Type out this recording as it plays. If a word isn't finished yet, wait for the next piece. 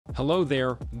Hello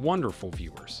there, wonderful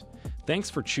viewers. Thanks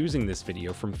for choosing this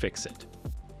video from Fixit.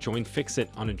 Join Fixit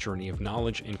on a journey of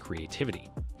knowledge and creativity.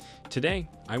 Today,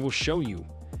 I will show you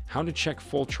how to check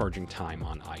full charging time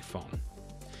on iPhone.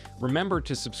 Remember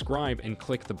to subscribe and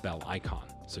click the bell icon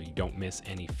so you don't miss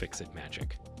any Fixit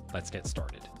magic. Let's get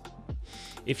started.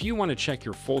 If you want to check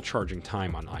your full charging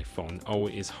time on iPhone,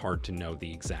 it is hard to know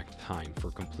the exact time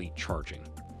for complete charging.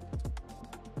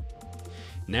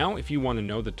 Now, if you want to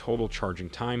know the total charging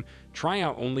time, try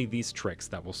out only these tricks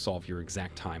that will solve your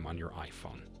exact time on your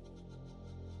iPhone.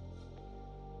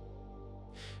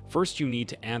 First, you need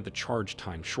to add the charge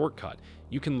time shortcut.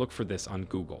 You can look for this on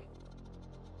Google.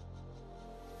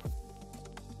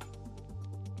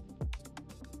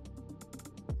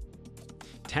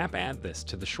 Tap Add this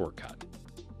to the shortcut.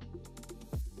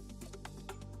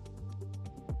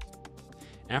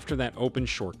 After that, open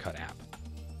Shortcut app.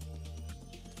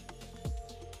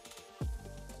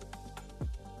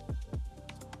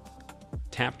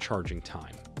 Tap Charging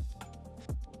Time.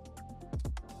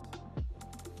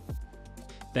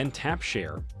 Then tap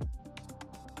Share.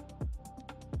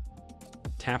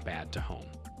 Tap Add to Home.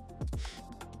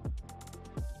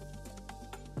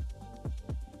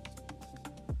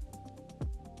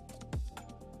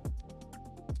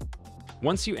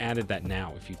 Once you added that,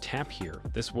 now if you tap here,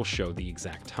 this will show the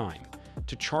exact time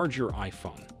to charge your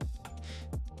iPhone.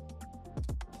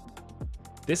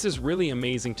 This is really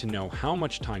amazing to know how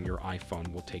much time your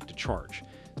iPhone will take to charge.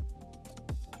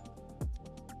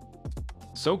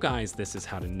 So guys, this is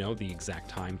how to know the exact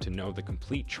time to know the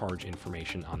complete charge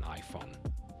information on iPhone.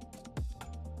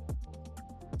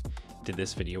 Did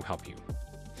this video help you?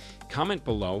 Comment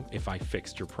below if I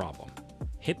fixed your problem.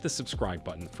 Hit the subscribe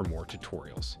button for more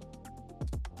tutorials.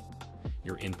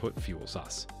 Your input fuels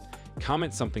us.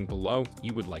 Comment something below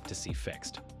you would like to see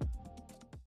fixed.